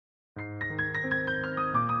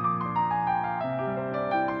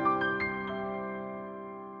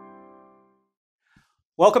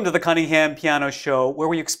Welcome to the Cunningham Piano Show, where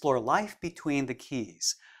we explore life between the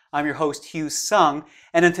keys. I'm your host, Hugh Sung,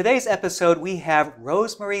 and in today's episode, we have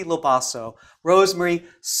Rosemarie LoBasso. Rosemarie,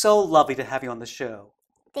 so lovely to have you on the show.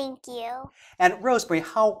 Thank you. And Rosemarie,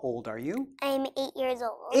 how old are you? I'm 8 years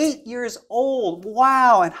old. 8 years old,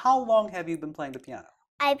 wow! And how long have you been playing the piano?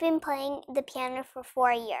 I've been playing the piano for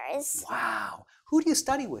 4 years. Wow! Who do you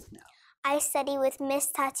study with now? I study with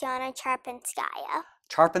Miss Tatiana Charpinskaya.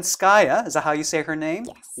 Charpinskaya, is that how you say her name?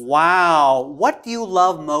 Yes. Wow! What do you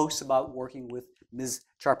love most about working with Ms.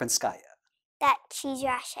 Charpinskaya? That she's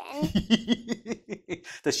Russian.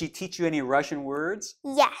 Does she teach you any Russian words?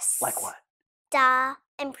 Yes. Like what? Da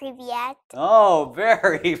and Privyet. Oh,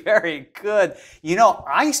 very, very good. You know,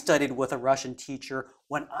 I studied with a Russian teacher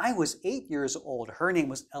when I was 8 years old. Her name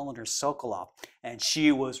was Eleanor Sokolov, and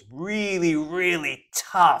she was really, really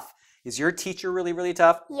tough. Is your teacher really, really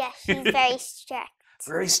tough? Yes, she's very strict.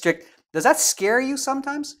 Very strict. Does that scare you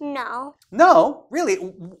sometimes? No. No, really.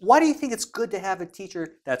 Why do you think it's good to have a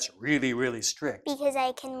teacher that's really, really strict? Because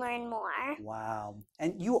I can learn more. Wow.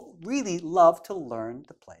 And you really love to learn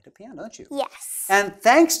to play the piano, don't you? Yes. And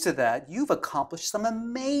thanks to that, you've accomplished some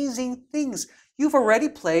amazing things. You've already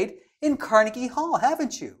played in Carnegie Hall,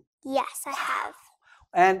 haven't you? Yes, I have.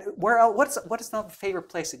 And where else, what is the favorite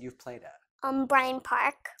place that you've played at? Bryant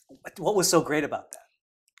Park. What was so great about that?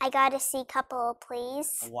 I got to see a couple of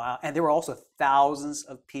plays. Wow. And there were also thousands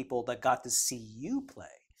of people that got to see you play.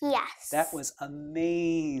 Yes. That was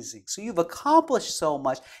amazing. So you've accomplished so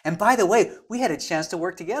much. And by the way, we had a chance to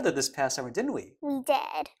work together this past summer, didn't we? We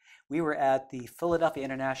did. We were at the Philadelphia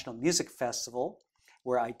International Music Festival,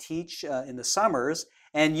 where I teach in the summers,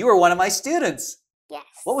 and you were one of my students. Yes.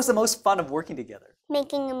 What was the most fun of working together?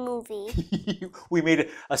 Making a movie. We made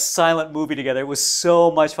a silent movie together. It was so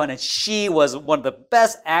much fun, and she was one of the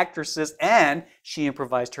best actresses, and she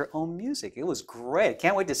improvised her own music. It was great.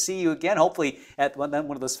 Can't wait to see you again, hopefully at one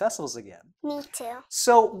of those festivals again. Me too.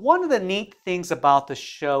 So one of the neat things about the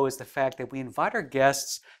show is the fact that we invite our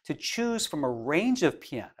guests to choose from a range of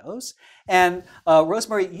pianos. And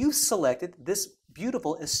Rosemarie, you selected this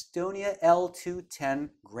beautiful Estonia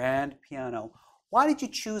L210 grand piano. Why did you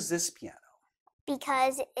choose this piano?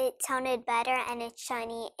 Because it sounded better and it's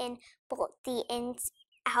shiny in both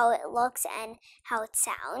how it looks and how it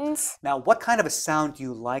sounds. Now, what kind of a sound do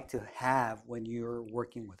you like to have when you're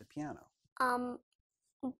working with a piano?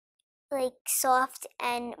 Like soft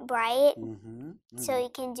and bright, so Mm-hmm. you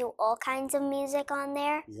can do all kinds of music on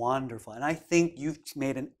there. Wonderful. And I think you've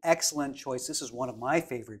made an excellent choice. This is one of my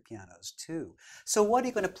favorite pianos, too. So what are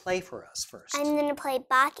you going to play for us first? I'm going to play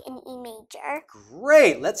Bach in E major.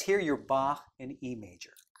 Great. Let's hear your Bach in E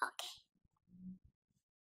major. Okay.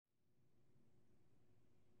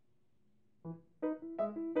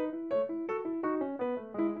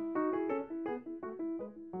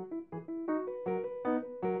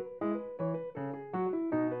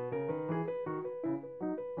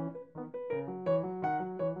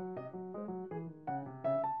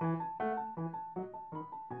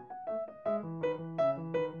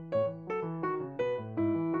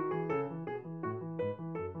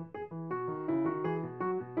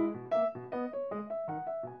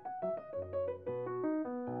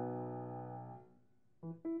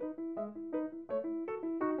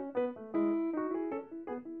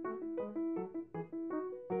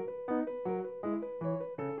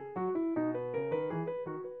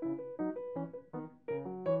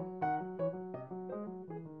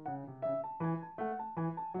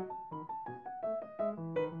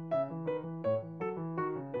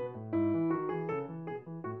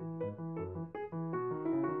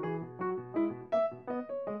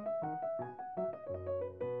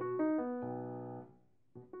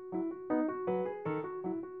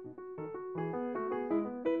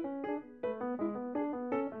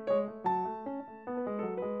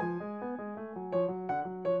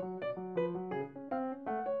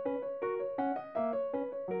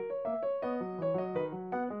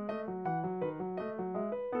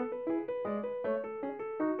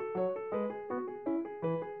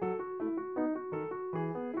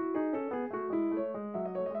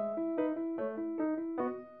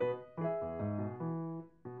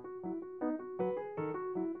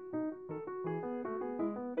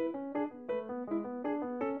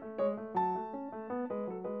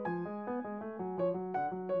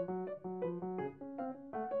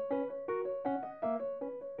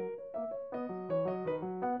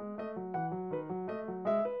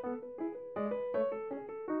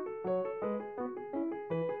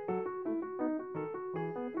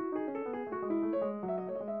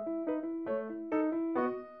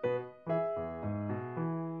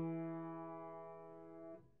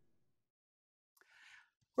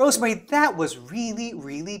 Rosemarie, that was really,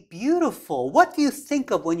 really beautiful. What do you think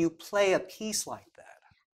of when you play a piece like that?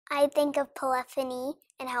 I think of polyphony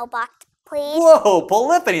and how Bach played. Whoa,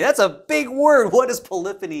 polyphony, that's a big word. What does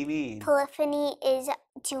polyphony mean? Polyphony is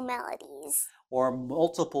two melodies. Or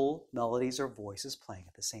multiple melodies or voices playing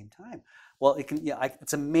at the same time. Well, it can, yeah,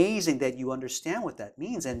 it's amazing that you understand what that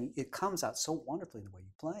means, and it comes out so wonderfully in the way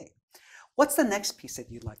you play. What's the next piece that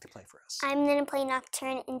you'd like to play for us? I'm going to play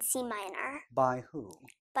Nocturne in C minor. By who?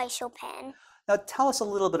 By Chopin. Now tell us a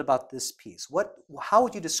little bit about this piece. How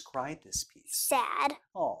would you describe this piece? Sad.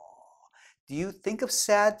 Oh, do you think of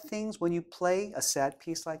sad things when you play a sad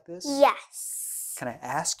piece like this? Yes. Can I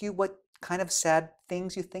ask you what kind of sad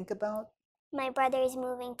things you think about? My brother is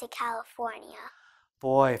moving to California.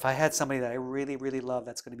 Boy, if I had somebody that I really, really love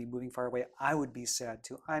that's going to be moving far away, I would be sad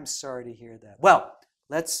too. I'm sorry to hear that. Well,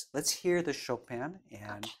 let's hear the Chopin,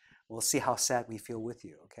 and we'll see how sad we feel with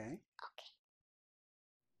you, okay? Okay.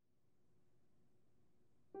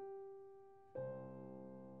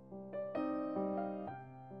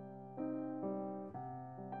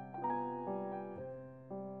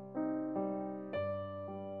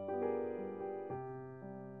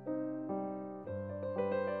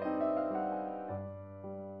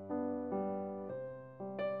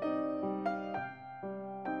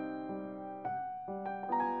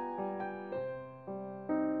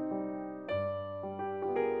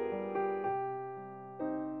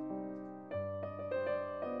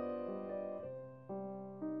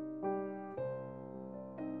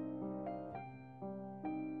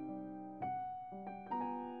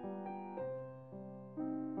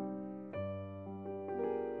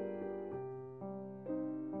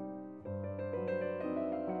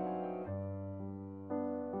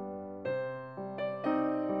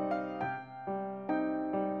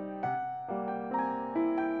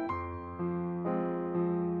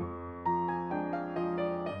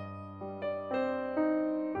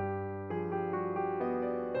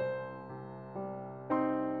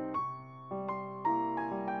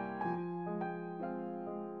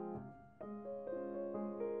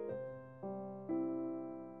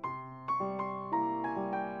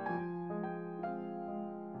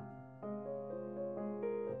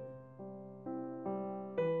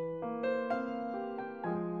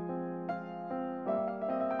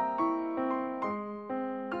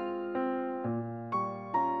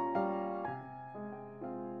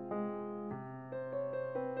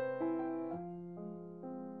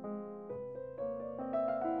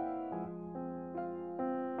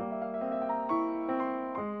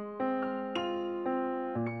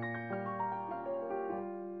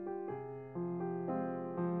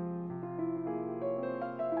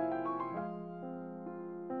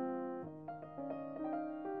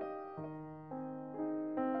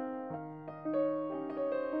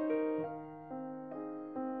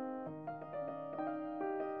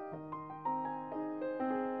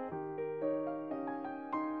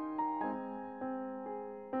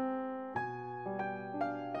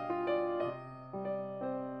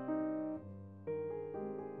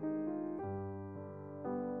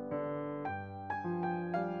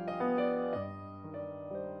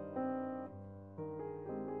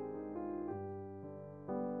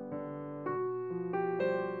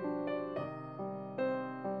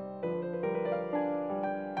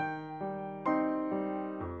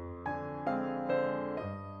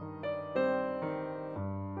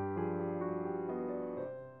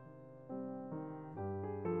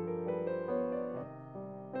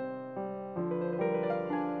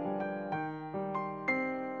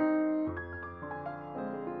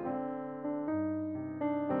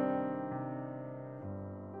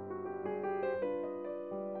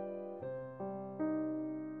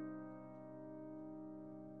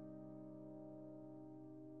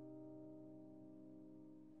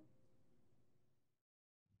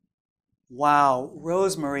 Wow,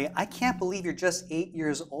 Rosemarie, I can't believe you're just 8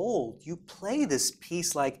 years old. You play this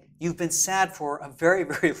piece like you've been sad for a very,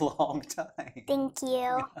 very long time. Thank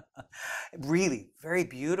you. Really, very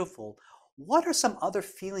beautiful. What are some other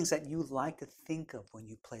feelings that you like to think of when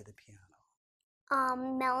you play the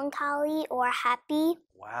piano? Melancholy or happy.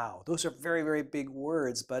 Wow, those are very, very big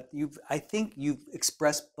words, but I think you've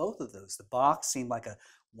expressed both of those. The Bach seemed like a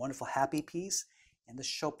wonderful happy piece, and the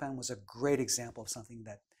Chopin was a great example of something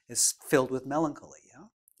that is filled with melancholy, yeah?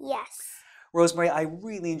 Yes. Rosemarie, I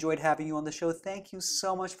really enjoyed having you on the show. Thank you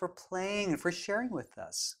so much for playing and for sharing with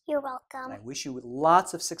us. You're welcome. And I wish you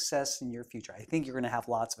lots of success in your future. I think you're going to have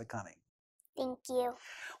lots of it coming. Thank you.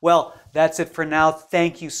 Well, that's it for now.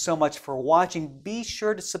 Thank you so much for watching. Be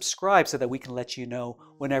sure to subscribe so that we can let you know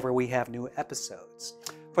whenever we have new episodes.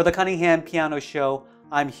 For the Cunningham Piano Show,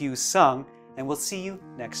 I'm Hugh Sung, and we'll see you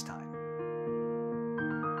next time.